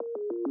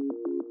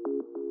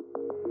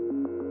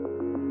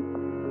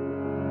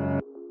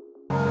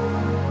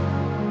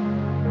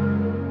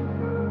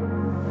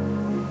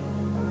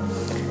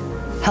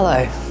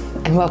Hello,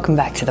 and welcome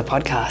back to the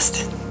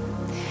podcast.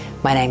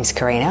 My name's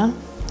Karina,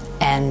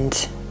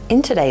 and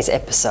in today's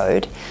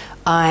episode,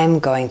 I'm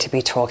going to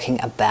be talking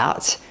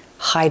about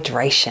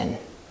hydration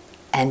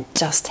and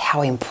just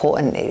how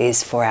important it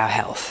is for our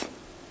health.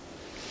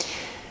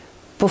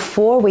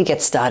 Before we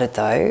get started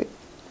though,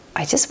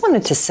 I just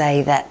wanted to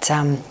say that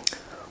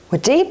we're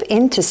deep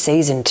into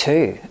season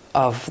 2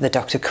 of the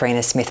Dr.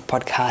 Karina Smith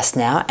podcast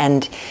now,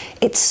 and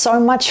it's so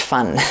much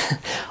fun.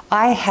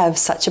 I have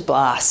such a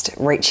blast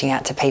reaching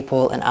out to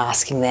people and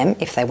asking them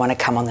if they want to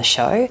come on the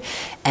show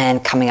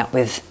and coming up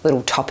with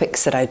little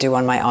topics that I do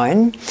on my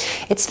own.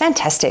 It's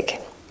fantastic.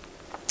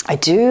 I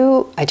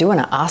do want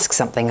to ask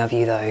something of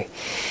you though.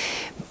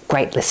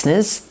 Great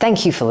listeners,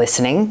 thank you for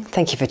listening.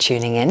 Thank you for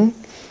tuning in.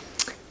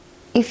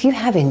 If you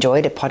have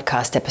enjoyed a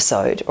podcast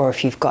episode, or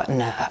if you've gotten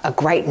a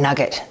great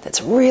nugget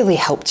that's really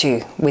helped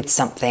you with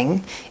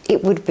something,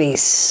 it would be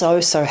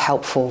so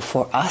helpful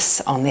for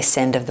us on this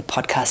end of the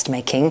podcast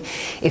making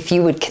if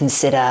you would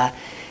consider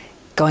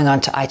going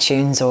on to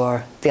iTunes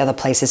or the other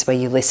places where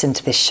you listen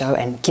to this show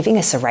and giving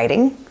us a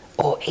rating,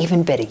 or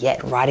even better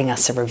yet, writing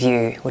us a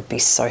review would be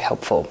so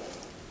helpful.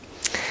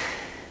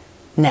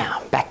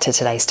 Now, back to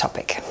today's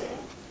topic.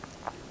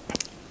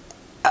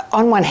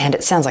 On one hand,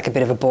 it sounds like a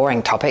bit of a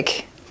boring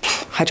topic.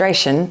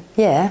 Hydration,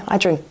 yeah, I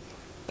drink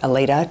 1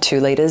 litre, 2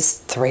 litres,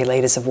 3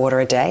 litres of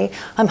water a day.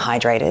 I'm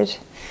hydrated.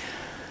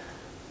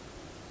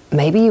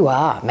 Maybe you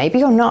are, maybe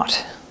you're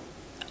not.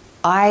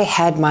 I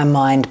had my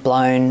mind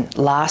blown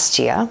last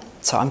year,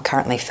 so I'm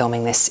currently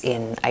filming this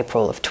in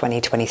April of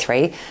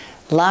 2023.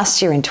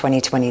 Last year in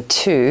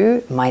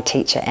 2022, my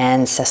teacher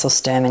Ann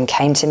Cecil-Sterman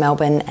came to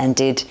Melbourne and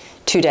did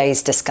 2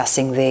 days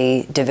discussing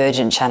the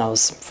divergent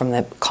channels from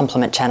the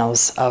complement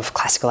channels of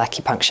classical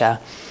acupuncture.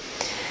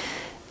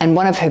 And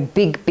one of her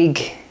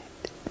big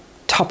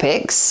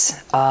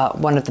topics,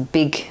 one of the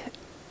big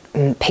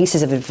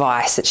pieces of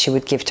advice that she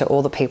would give to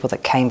all the people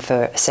that came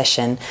for a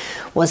session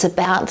was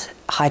about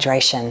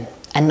hydration,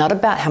 and not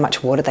about how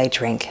much water they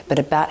drink, but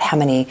about how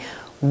many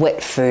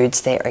wet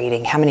foods they're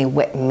eating, how many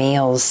wet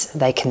meals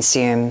they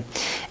consume,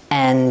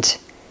 and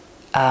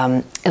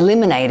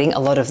eliminating a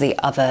lot of the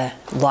other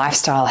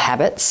lifestyle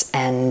habits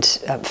and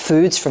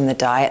foods from the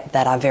diet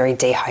that are very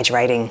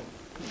dehydrating.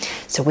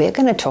 So we're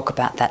going to talk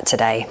about that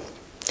today.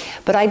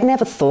 But I'd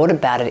never thought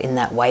about it in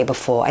that way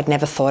before. I'd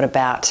never thought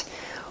about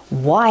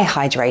why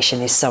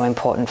hydration is so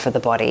important for the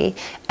body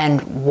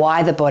and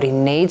why the body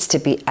needs to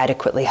be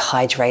adequately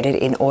hydrated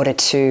in order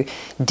to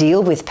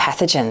deal with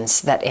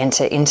pathogens that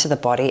enter into the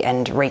body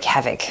and wreak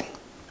havoc.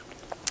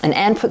 And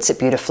Anne puts it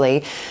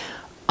beautifully.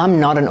 I'm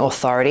not an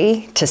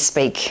authority to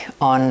speak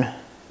on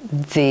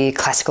the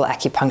classical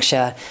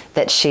acupuncture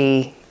that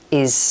she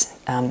is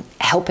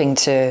helping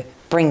to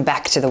bring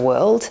back to the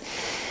world.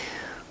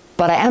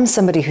 But I am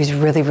somebody who's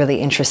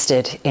really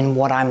interested in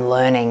what I'm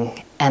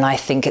learning, and I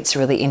think it's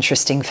really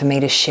interesting for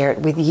me to share it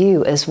with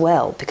you as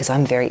well, because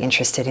I'm very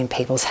interested in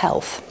people's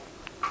health.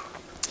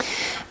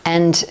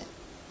 And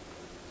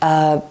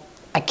I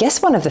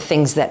guess one of the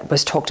things that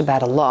was talked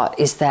about a lot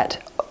is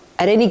that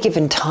at any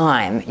given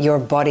time, your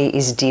body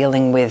is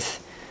dealing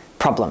with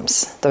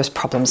problems. Those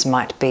problems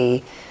might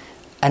be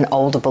an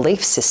older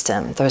belief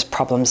system. Those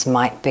problems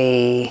might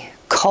be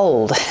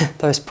cold.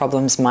 Those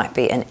problems might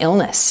be an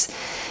illness.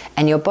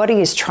 And your body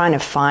is trying to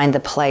find the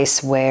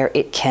place where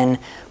it can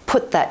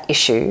put that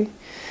issue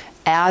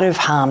out of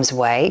harm's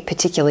way,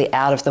 particularly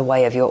out of the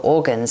way of your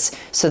organs,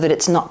 so that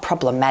it's not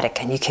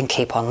problematic and you can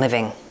keep on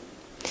living.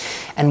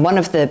 And one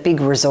of the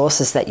big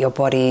resources that your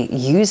body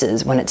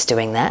uses when it's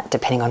doing that,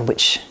 depending on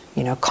which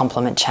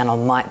complement channel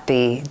might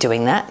be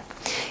doing that,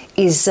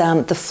 is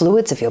the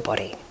fluids of your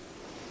body.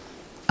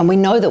 And we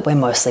know that we're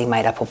mostly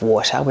made up of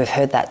water. We've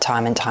heard that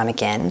time and time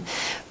again.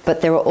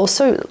 But there are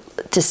also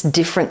just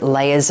different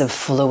layers of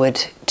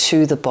fluid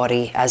to the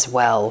body as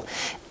well.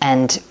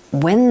 And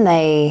when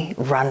they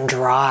run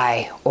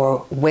dry, or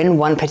when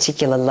one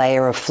particular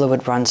layer of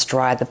fluid runs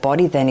dry, the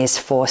body then is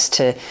forced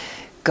to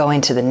go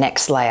into the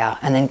next layer,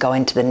 and then go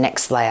into the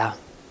next layer,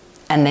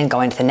 and then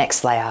go into the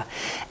next layer.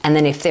 And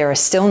then if there are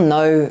still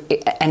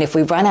and if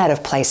we run out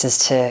of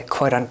places to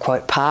quote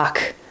unquote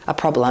park a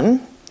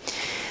problem,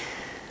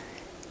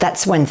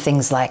 that's when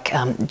things like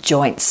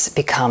joints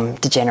become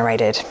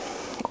degenerated,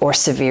 or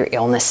severe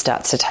illness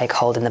starts to take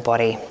hold in the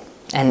body.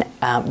 And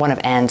one of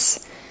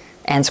Ann's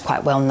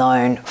quite well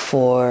known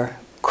for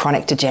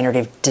chronic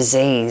degenerative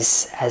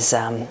disease as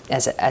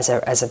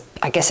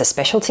I guess a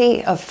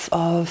specialty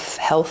of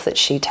health that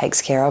she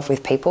takes care of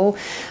with people,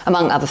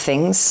 among other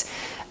things.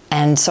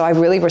 And so I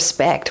really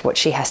respect what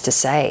she has to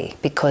say,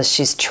 because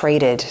she's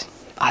treated,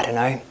 I don't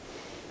know,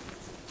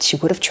 she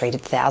would have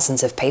treated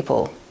thousands of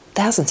people.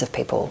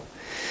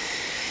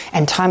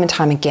 And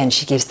time again,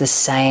 she gives the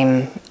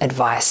same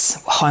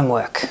advice,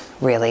 homework,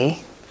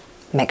 really.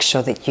 Make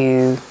sure that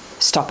you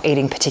stop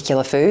eating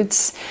particular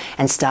foods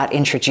and start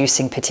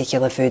introducing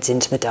particular foods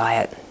into the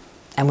diet.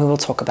 And we will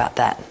talk about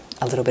that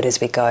a little bit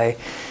as we go.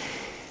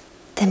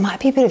 There might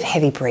be a bit of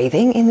heavy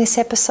breathing in this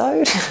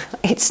episode.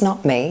 It's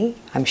not me.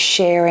 I'm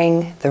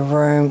sharing the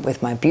room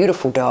with my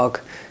beautiful dog,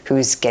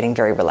 who's getting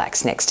very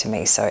relaxed next to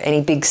me. So any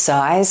big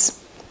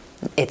sighs,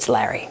 it's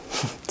Larry.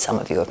 Some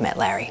of you have met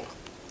Larry.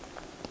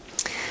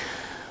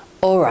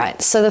 All right,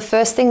 so the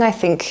first thing I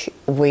think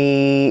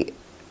we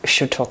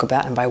should talk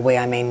about, and by we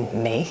I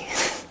mean me,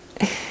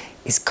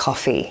 is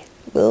coffee.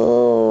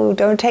 Oh,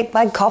 don't take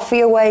my coffee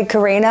away,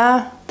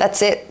 Karina.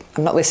 That's it.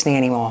 I'm not listening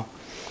anymore.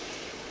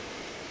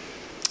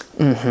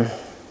 I'm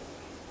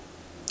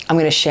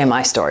going to share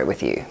my story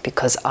with you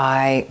because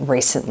I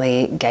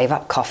recently gave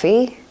up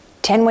coffee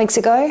 10 weeks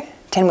ago,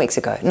 10 weeks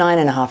ago,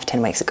 9.5,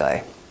 10 weeks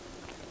ago.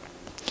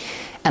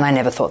 And I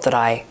never thought that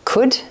I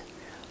could.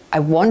 I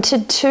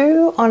wanted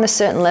to on a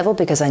certain level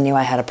because I knew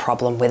I had a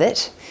problem with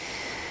it.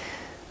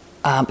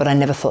 But I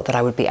never thought that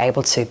I would be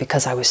able to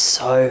because I was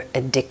so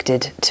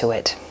addicted to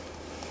it.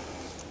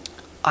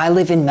 I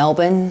live in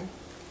Melbourne.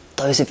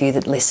 Those of you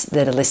that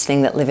are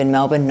listening that live in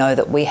Melbourne know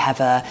that we have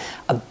a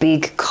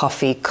big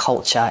coffee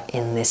culture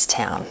in this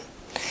town.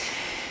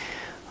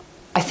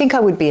 I think I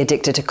would be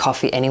addicted to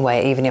coffee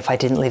anyway, even if I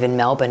didn't live in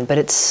Melbourne, but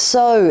it's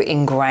so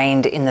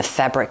ingrained in the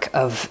fabric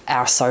of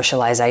our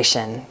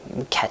socialization.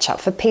 You catch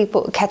up with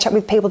people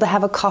to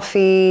have a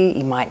coffee.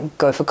 You might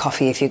go for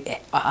coffee if you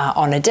are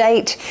on a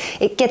date.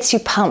 It gets you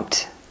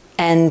pumped.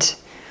 And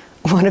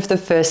one of the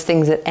first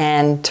things that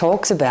Anne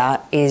talks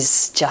about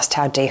is just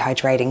how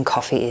dehydrating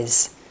coffee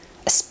is,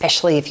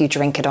 especially if you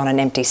drink it on an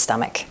empty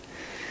stomach.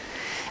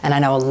 And I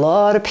know a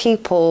lot of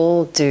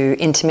people do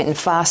intermittent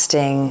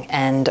fasting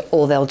and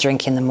all they'll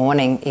drink in the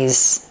morning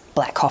is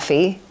black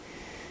coffee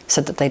so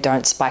that they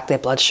don't spike their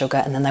blood sugar,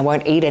 and then they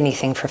won't eat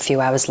anything for a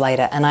few hours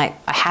later. And I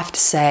have to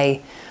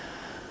say,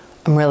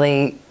 I'm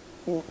really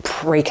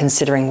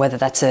reconsidering whether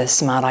that's a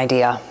smart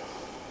idea.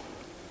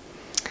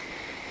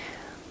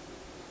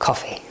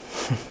 Coffee.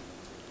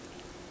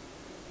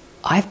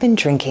 I've been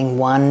drinking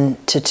 1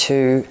 to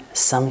 2,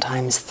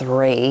 sometimes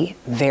 3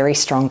 very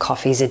strong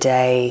coffees a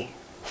day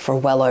for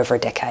well over a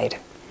decade.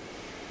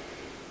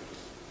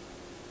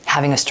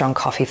 Having a strong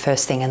coffee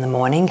first thing in the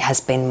morning has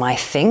been my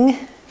thing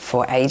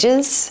for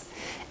ages,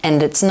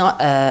 and it's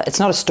not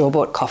a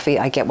store-bought coffee.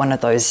 I get one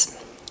of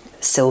those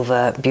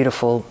silver,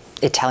 beautiful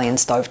Italian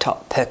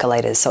stovetop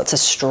percolators, so it's a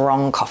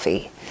strong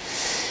coffee.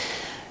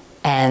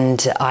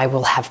 And I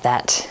will have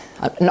that,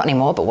 not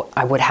anymore, but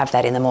I would have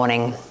that in the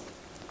morning,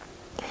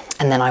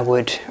 and then I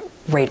would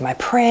read my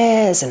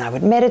prayers and I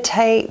would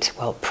meditate.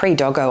 Well,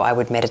 pre-doggo I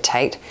would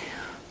meditate.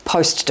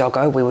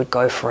 Post-doggo, we would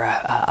go for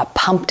a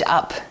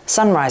pumped-up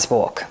sunrise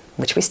walk,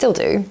 which we still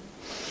do.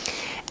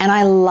 And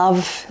I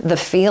love the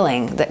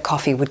feeling that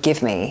coffee would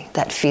give me,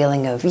 that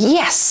feeling of,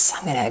 yes,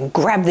 I'm going to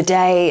grab the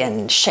day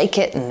and shake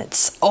it, and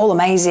it's all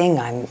amazing.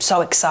 I'm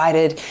so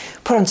excited.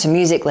 Put on some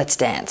music, let's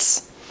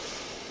dance.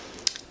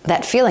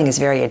 That feeling is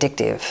very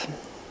addictive.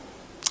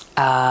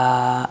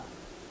 And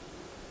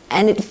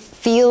it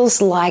feels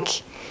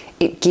like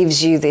it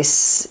gives you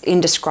this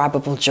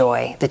indescribable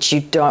joy that you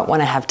don't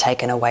want to have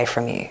taken away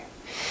from you.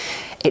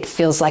 It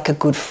feels like a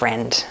good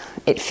friend.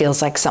 It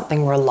feels like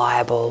something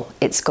reliable.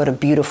 It's got a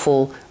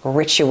beautiful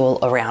ritual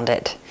around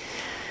it.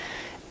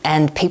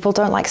 And people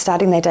don't like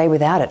starting their day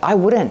without it. I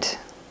wouldn't.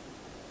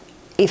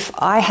 If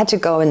I had to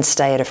go and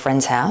stay at a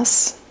friend's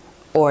house,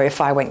 or if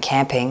I went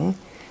camping,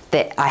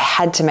 that I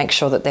had to make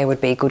sure that there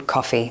would be good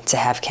coffee to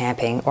have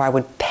camping, or I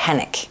would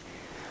panic.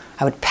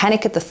 I would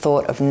panic at the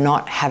thought of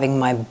not having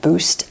my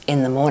boost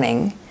in the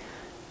morning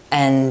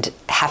and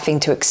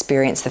having to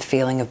experience the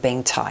feeling of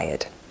being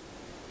tired.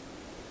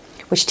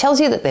 Which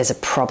tells you that there's a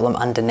problem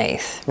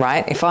underneath,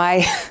 right? If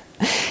I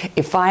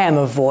am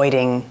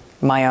avoiding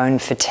my own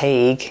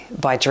fatigue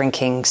by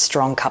drinking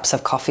strong cups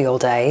of coffee all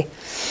day,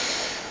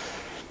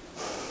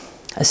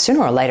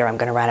 sooner or later I'm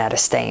going to run out of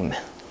steam.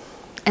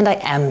 And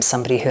I am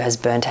somebody who has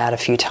burnt out a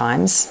few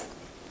times.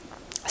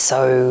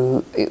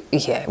 So,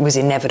 yeah, it was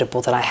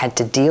inevitable that I had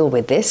to deal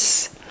with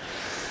this.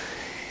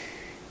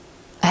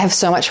 I have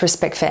so much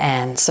respect for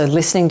Anne. So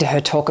listening to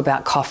her talk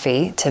about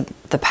coffee to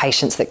the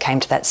patients that came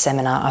to that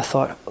seminar, I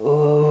thought,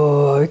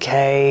 oh,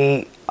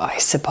 okay, I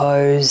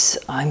suppose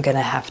I'm going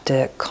to have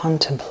to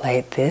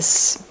contemplate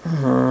this.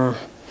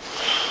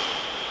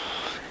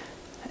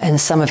 And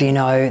some of you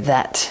know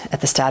that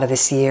at the start of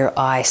this year,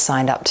 I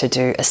signed up to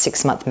do a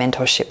 6-month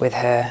mentorship with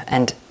her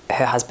and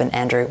her husband,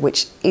 Andrew,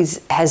 which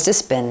has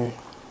just been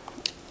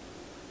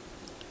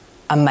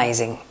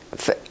amazing.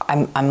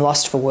 I'm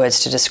lost for words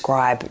to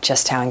describe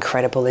just how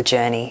incredible a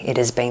journey it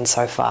has been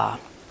so far.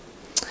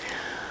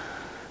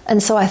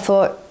 And so I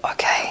thought,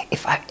 okay,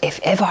 if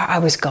ever I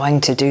was going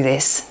to do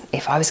this,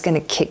 if I was going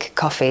to kick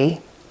coffee,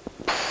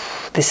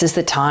 this is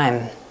the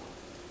time.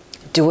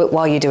 Do it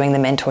while you're doing the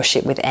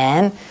mentorship with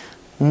Anne.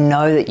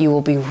 Know that you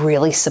will be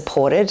really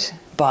supported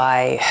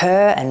by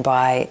her and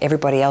by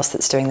everybody else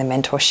that's doing the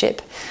mentorship.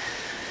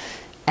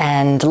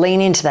 And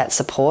lean into that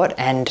support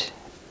and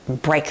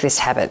break this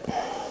habit.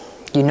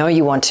 You know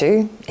you want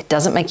to. It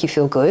doesn't make you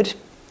feel good.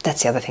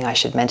 That's the other thing I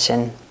should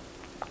mention.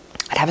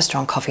 I'd have a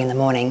strong coffee in the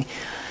morning.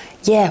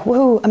 Yeah,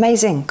 woohoo,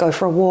 amazing. Go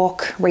for a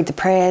walk, read the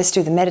prayers,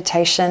 do the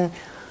meditation.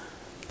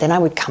 Then I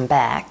would come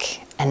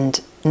back, and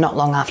not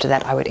long after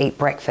that I would eat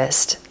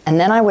breakfast, and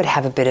then I would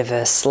have a bit of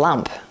a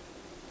slump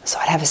So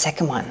I'd have a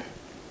second one.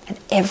 And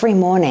every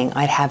morning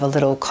I'd have a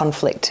little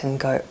conflict and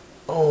go,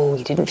 oh,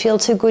 you didn't feel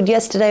too good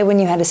yesterday when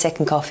you had a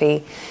second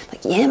coffee.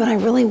 Like, yeah, but I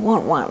really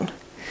want one.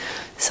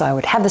 So I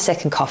would have the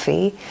second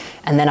coffee,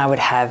 and then I would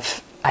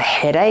have a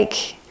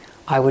headache.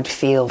 I would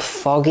feel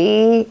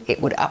foggy.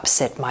 It would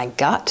upset my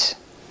gut.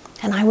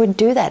 And I would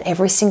do that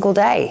every single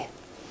day.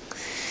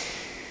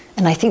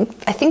 And I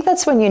think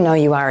that's when you know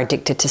you are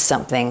addicted to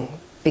something,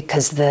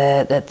 because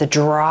the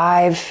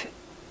drive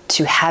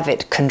to have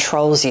it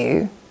controls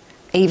you,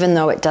 even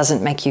though it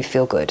doesn't make you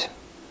feel good.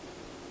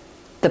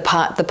 The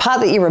part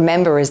that you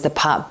remember is the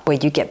part where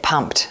you get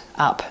pumped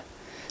up,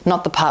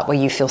 not the part where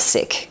you feel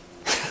sick.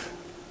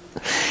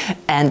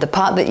 And the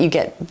part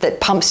that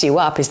pumps you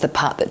up is the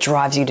part that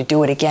drives you to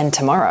do it again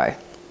tomorrow.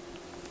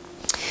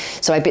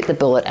 So I bit the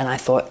bullet and I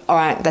thought, all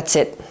right, that's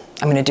it.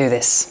 I'm going to do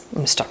this. I'm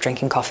going to stop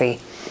drinking coffee.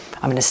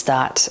 I'm going to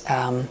start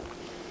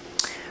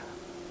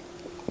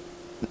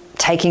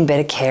taking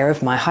better care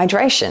of my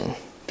hydration,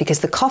 because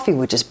the coffee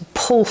would just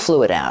pull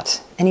fluid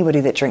out.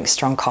 Anybody that drinks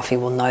strong coffee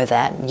will know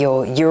that.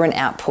 Your urine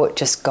output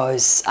just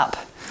goes up.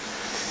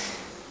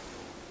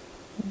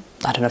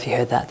 I don't know if you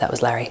heard that. That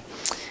was Larry.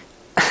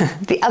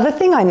 The other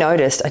thing I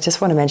noticed, I just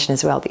want to mention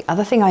as well, the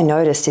other thing I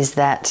noticed is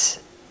that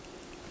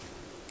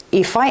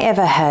if I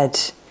ever had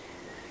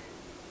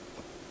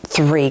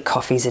 3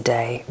 coffees a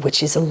day,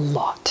 which is a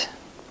lot,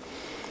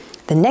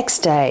 the next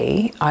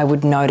day I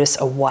would notice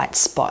a white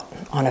spot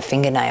on a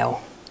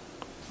fingernail,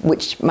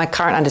 which my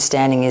current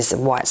understanding is that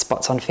white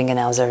spots on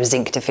fingernails are a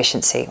zinc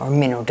deficiency or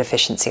mineral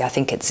deficiency. I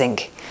think it's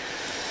zinc.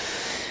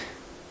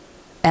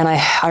 And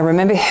I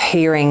remember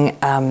hearing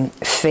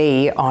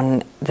Fee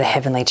on the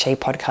Heavenly Chi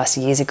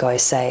podcast years ago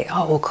say,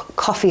 oh, well,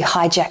 coffee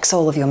hijacks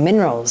all of your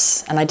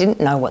minerals. And I didn't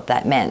know what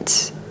that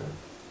meant.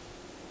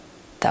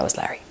 That was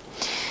Larry.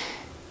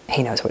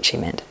 He knows what she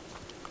meant.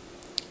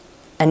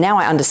 And now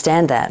I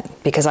understand that,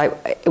 because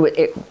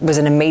it was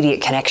an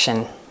immediate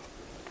connection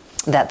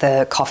that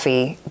the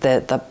coffee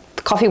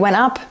went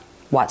up,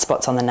 white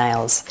spots on the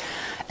nails.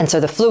 And so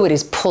the fluid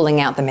is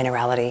pulling out the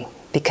minerality,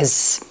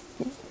 because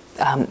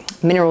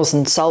minerals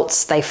and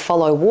salts, they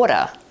follow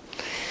water,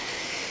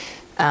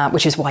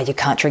 which is why you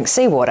can't drink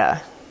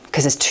seawater,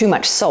 because there's too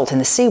much salt in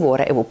the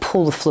seawater. It will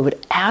pull the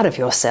fluid out of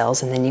your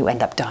cells, and then you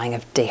end up dying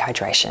of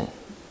dehydration.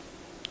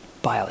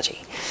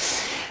 Biology.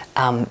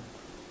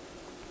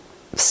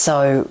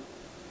 So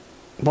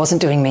it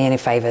wasn't doing me any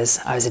favors.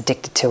 I was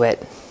addicted to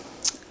it.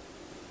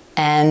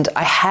 And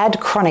I had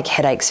chronic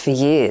headaches for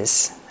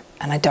years,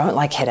 and I don't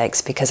like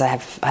headaches because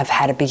I've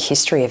had a big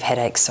history of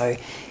headaches. So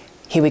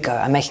here we go.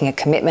 I'm making a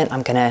commitment.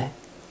 I'm going to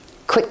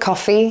quit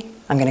coffee.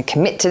 I'm going to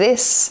commit to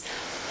this.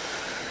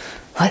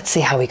 Let's see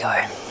how we go.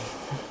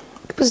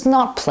 It was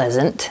not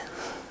pleasant.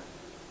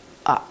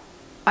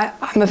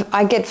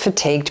 I get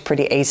fatigued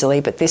pretty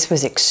easily, but this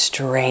was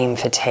extreme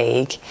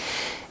fatigue,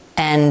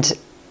 and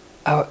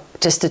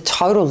just a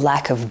total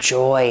lack of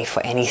joy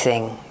for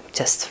anything.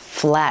 Just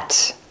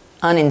flat,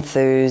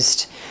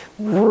 unenthused,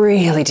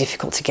 really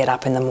difficult to get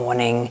up in the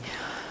morning.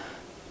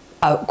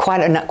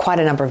 Quite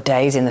a number of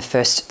days in the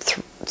first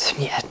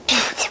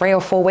 3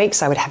 or 4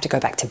 weeks, I would have to go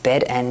back to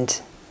bed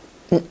and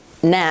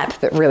nap,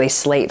 but really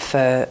sleep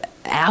for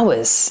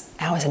hours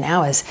and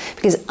hours,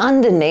 because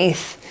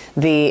underneath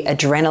the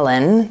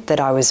adrenaline that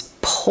I was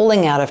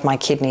pulling out of my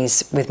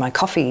kidneys with my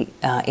coffee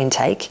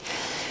intake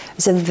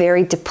is a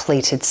very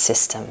depleted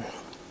system,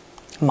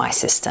 my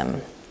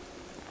system.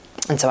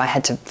 And so I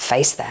had to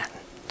face that.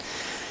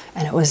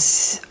 And it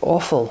was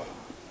awful.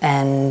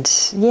 And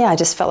yeah, I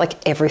just felt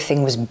like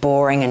everything was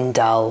boring and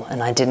dull,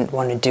 and I didn't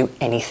want to do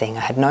anything.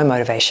 I had no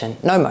motivation,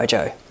 no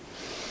mojo.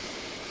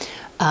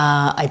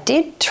 I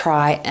did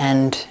try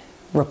and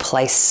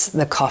replace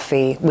the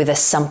coffee with a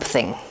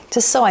something,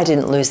 just so I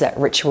didn't lose that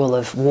ritual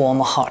of warm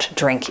or hot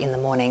drink in the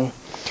morning.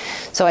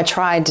 So I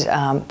tried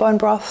bone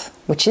broth,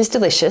 which is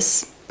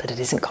delicious, but it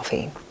isn't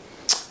coffee.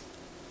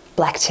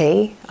 Black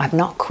tea. I've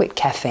not quit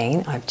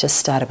caffeine. I've just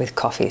started with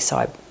coffee. So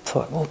I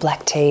thought, well,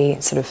 black tea,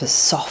 it's sort of a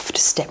soft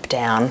step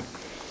down.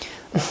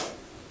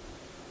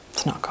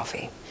 It's not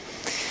coffee.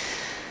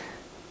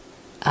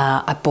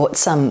 I bought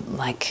some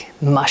like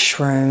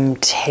mushroom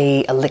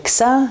tea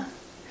elixir.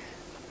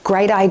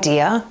 Great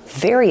idea.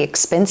 Very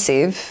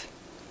expensive.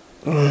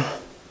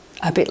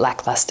 A bit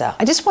lackluster.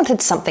 I just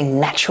wanted something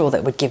natural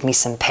that would give me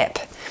some pep.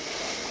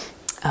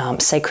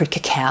 Sacred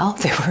cacao.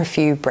 There were a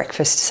few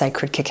breakfast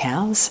sacred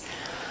cacaos,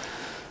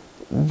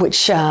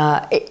 which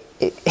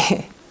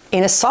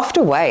in a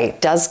softer way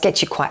does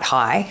get you quite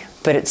high,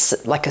 but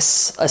it's like a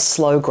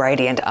slow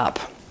gradient up.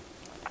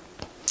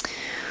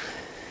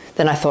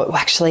 Then I thought, well,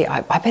 actually,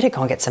 I better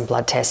go and get some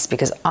blood tests,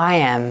 because I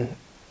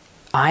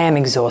am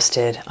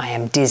exhausted. I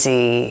am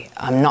dizzy.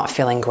 I'm not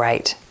feeling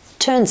great.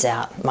 Turns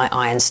out my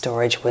iron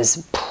storage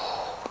was,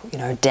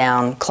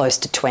 down close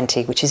to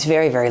 20, which is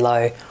very, very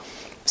low.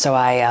 So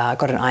I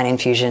got an iron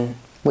infusion,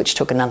 which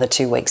took another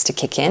 2 weeks to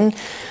kick in.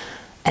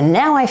 And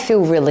now I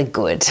feel really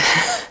good.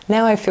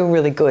 Now I feel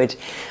really good.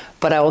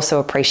 But I also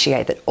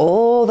appreciate that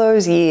all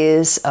those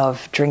years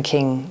of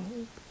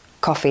drinking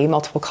coffee,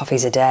 multiple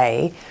coffees a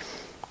day,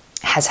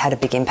 has had a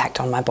big impact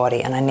on my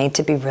body, and I need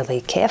to be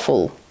really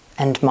careful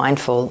and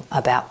mindful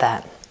about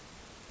that.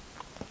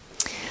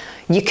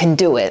 You can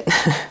do it.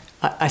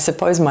 I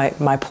suppose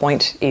my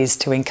point is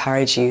to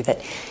encourage you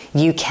that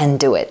you can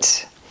do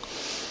it.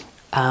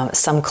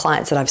 Some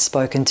clients that I've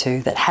spoken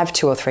to that have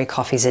 2 or 3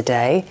 coffees a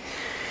day,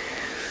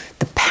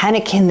 the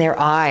panic in their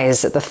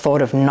eyes at the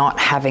thought of not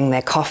having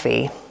their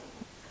coffee,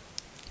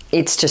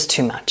 it's just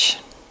too much.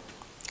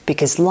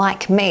 Because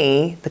like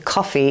me, the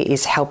coffee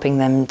is helping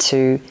them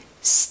to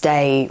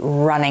stay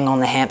running on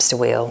the hamster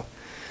wheel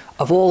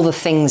of all the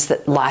things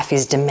that life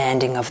is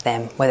demanding of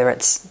them, whether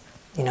it's,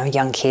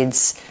 young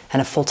kids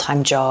and a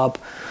full-time job,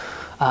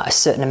 a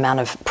certain amount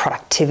of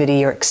productivity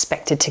you're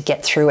expected to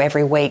get through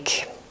every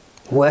week,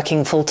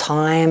 working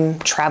full-time,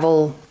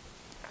 travel.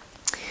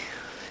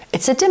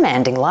 It's a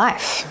demanding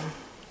life.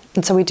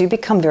 And so we do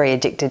become very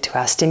addicted to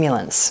our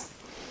stimulants.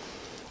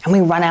 And we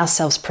run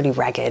ourselves pretty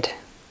ragged.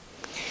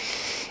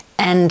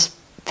 And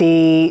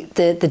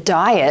the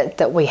diet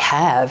that we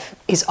have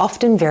is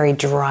often very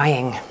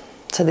drying.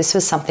 So this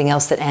was something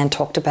else that Anne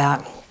talked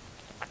about,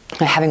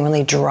 having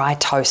really dry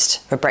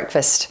toast for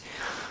breakfast,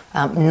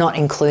 not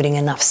including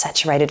enough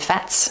saturated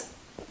fats.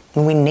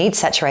 And we need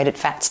saturated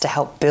fats to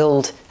help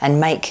build and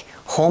make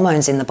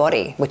hormones in the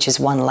body, which is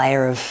one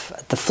layer of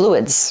the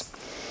fluids.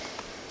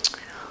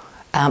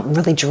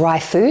 Really dry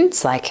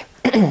foods like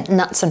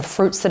nuts and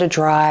fruits that are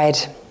dried,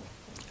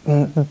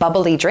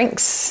 bubbly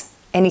drinks,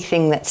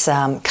 anything that's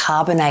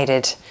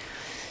carbonated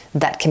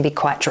that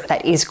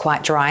is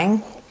quite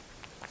drying.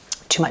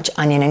 Too much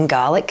onion and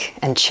garlic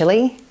and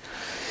chili.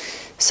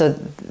 So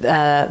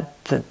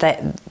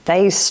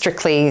they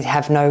strictly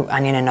have no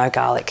onion and no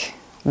garlic,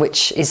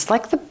 which is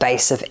like the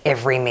base of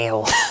every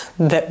meal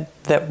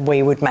that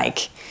we would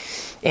make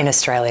in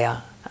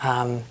Australia.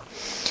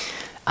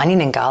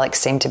 Onion and garlic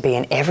seem to be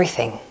in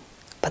everything,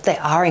 but they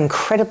are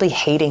incredibly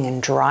heating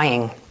and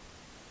drying.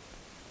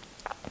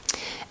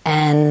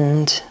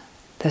 And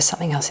there's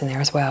something else in there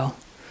as well.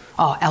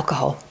 Oh,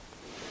 alcohol,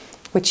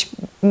 which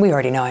we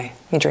already know.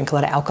 You drink a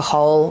lot of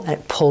alcohol and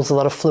it pulls a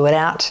lot of fluid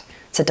out.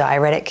 It's a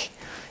diuretic.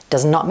 It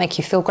does not make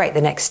you feel great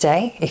the next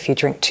day if you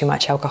drink too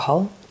much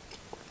alcohol.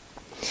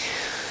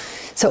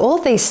 So all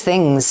of these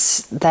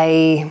things,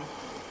 they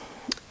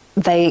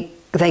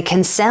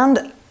can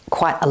sound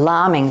quite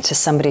alarming to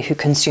somebody who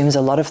consumes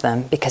a lot of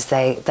them because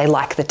they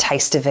like the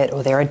taste of it,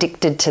 or they're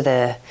addicted to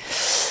the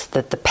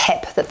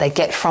pep that they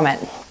get from it.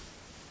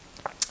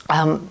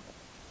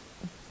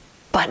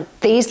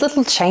 But these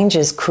little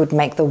changes could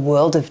make the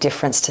world of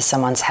difference to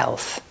someone's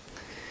health.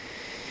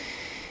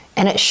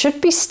 And it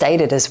should be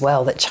stated as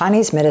well that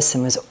Chinese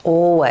medicine was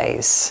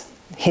always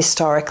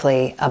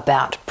historically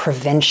about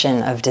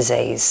prevention of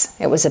disease.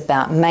 It was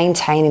about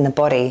maintaining the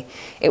body.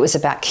 It was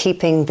about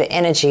keeping the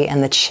energy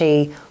and the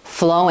qi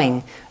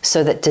flowing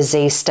so that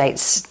disease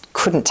states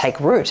couldn't take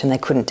root and they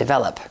couldn't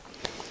develop.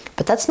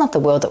 But that's not the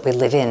world that we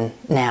live in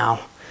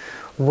now.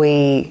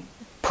 We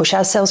push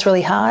ourselves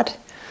really hard.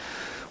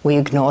 We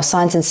ignore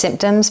signs and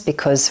symptoms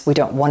because we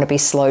don't want to be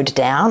slowed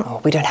down, or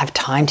we don't have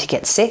time to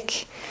get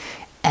sick,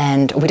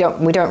 and we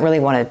don't really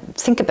want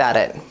to think about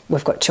it.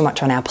 We've got too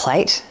much on our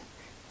plate.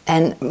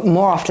 And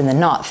more often than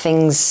not,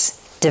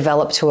 things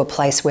develop to a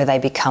place where they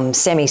become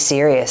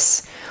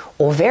semi-serious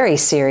or very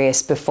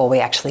serious before we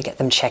actually get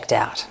them checked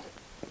out.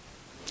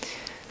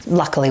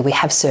 Luckily, we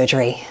have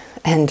surgery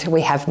and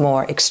we have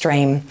more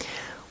extreme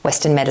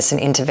Western medicine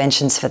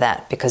interventions for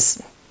that,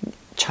 because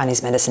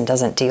Chinese medicine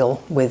doesn't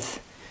deal with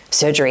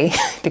surgery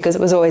because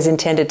it was always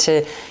intended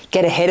to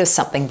get ahead of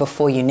something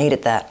before you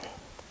needed that.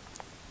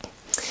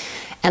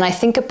 And I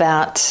think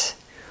about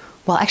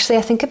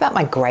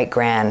my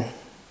great-gran,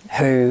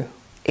 who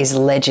is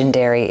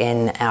legendary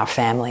in our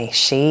family.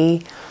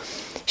 She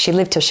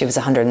lived till she was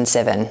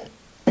 107.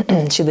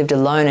 She lived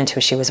alone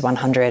until she was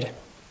 100.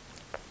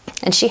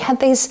 And she had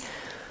these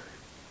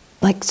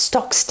like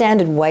stock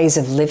standard ways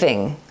of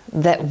living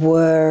that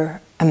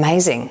were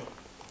amazing.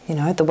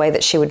 The way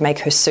that she would make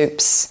her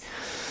soups,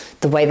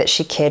 the way that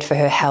she cared for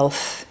her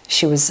health.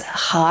 She was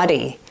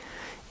hardy.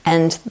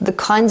 And the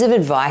kinds of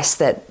advice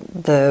that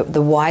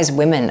the wise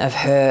women of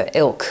her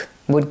ilk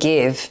would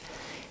give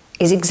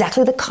is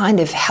exactly the kind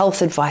of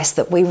health advice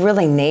that we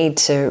really need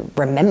to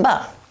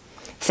remember.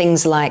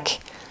 Things like,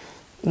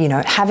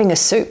 having a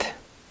soup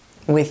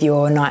with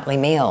your nightly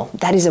meal.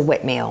 That is a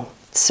wet meal,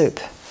 soup.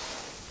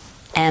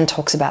 Anne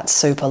talks about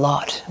soup a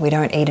lot. We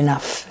don't eat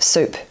enough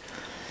soup.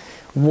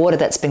 Water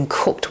that's been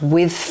cooked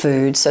with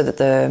food so that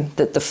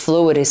the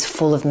fluid is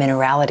full of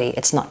minerality.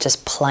 It's not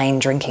just plain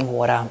drinking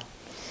water.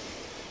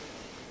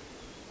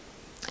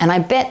 And I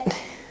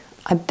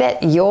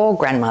bet your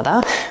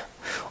grandmother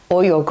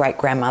or your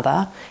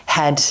great-grandmother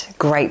had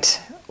great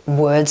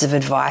words of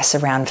advice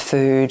around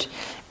food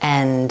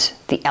and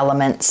the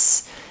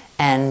elements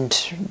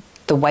and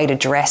the way to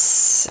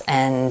dress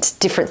and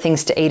different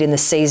things to eat in the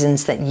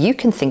seasons that you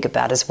can think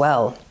about as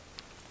well,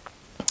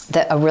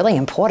 that are really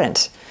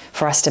important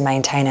for us to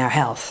maintain our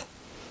health.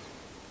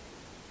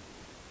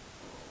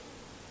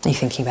 Are you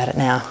thinking about it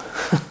now?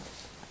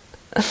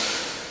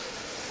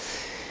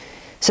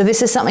 So So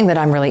this is something that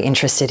I'm really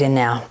interested in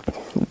now,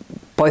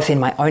 both in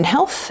my own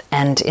health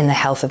and in the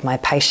health of my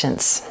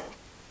patients.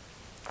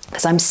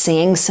 Because I'm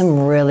seeing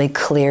some really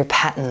clear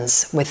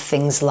patterns with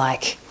things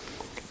like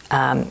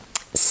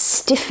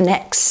stiff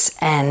necks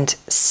and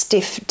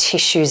stiff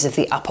tissues of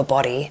the upper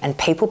body, and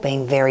people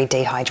being very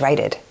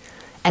dehydrated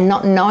and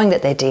not knowing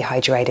that they're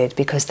dehydrated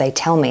because they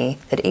tell me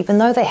that even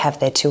though they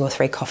have their 2 or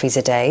 3 coffees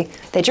a day,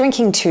 they're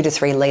drinking 2 to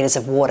 3 litres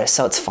of water,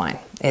 so it's fine.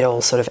 It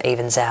all sort of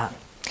evens out.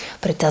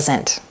 But it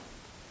doesn't.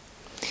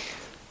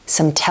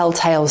 Some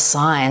telltale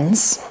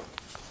signs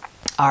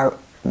are,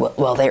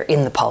 well, they're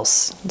in the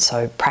pulse.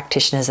 So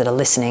practitioners that are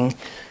listening,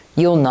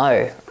 you'll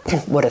know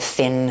what a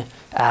thin,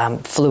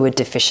 fluid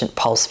deficient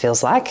pulse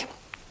feels like.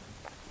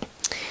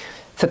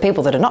 For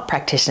people that are not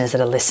practitioners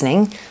that are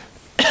listening,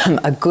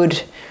 a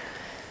good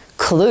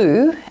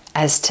clue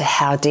as to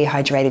how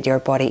dehydrated your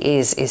body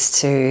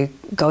is to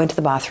go into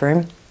the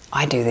bathroom.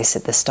 I do this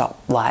at the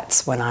stop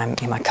lights when I'm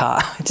in my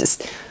car. I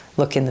just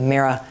look in the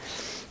mirror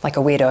like a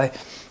weirdo,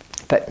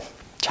 but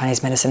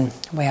Chinese medicine,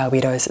 we are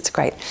weirdos, it's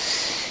great.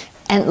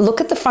 And look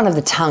at the front of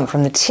the tongue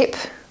from the tip,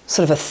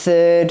 sort of a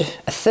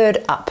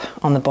third up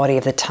on the body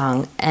of the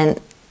tongue,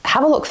 and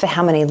have a look for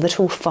how many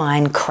little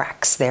fine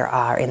cracks there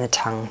are in the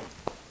tongue,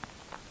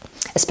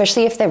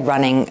 especially if they're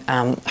running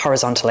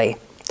horizontally,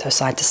 so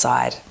side to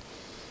side.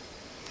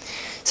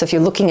 So if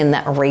you're looking in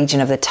that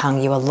region of the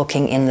tongue, you are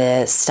looking in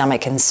the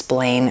stomach and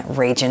spleen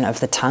region of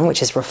the tongue,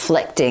 which is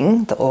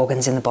reflecting the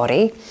organs in the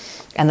body.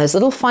 And those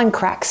little fine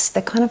cracks,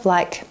 they're kind of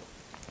like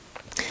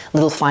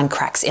little fine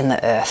cracks in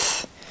the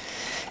earth.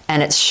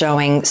 And it's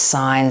showing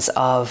signs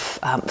of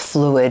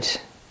fluid,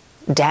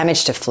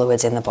 damage to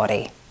fluids in the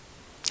body.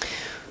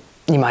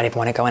 You might even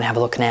want to go and have a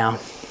look now.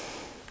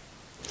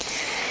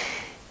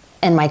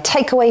 And my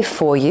takeaway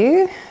for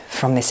you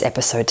from this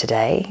episode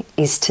today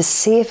is to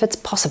see if it's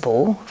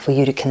possible for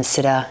you to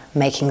consider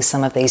making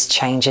some of these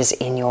changes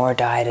in your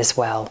diet as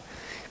well.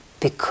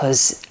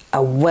 Because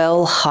a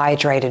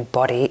well-hydrated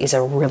body is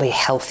a really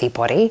healthy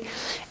body,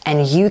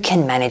 and you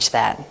can manage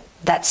that.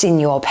 That's in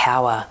your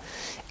power.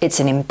 It's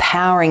an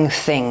empowering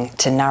thing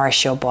to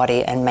nourish your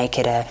body and make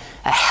it a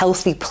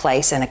healthy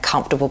place and a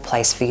comfortable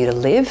place for you to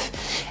live,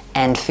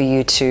 and for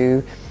you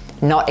to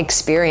not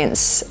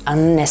experience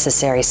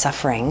unnecessary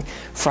suffering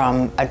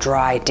from a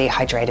dry,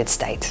 dehydrated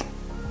state.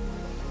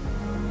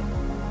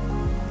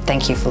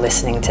 Thank you for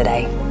listening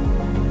today.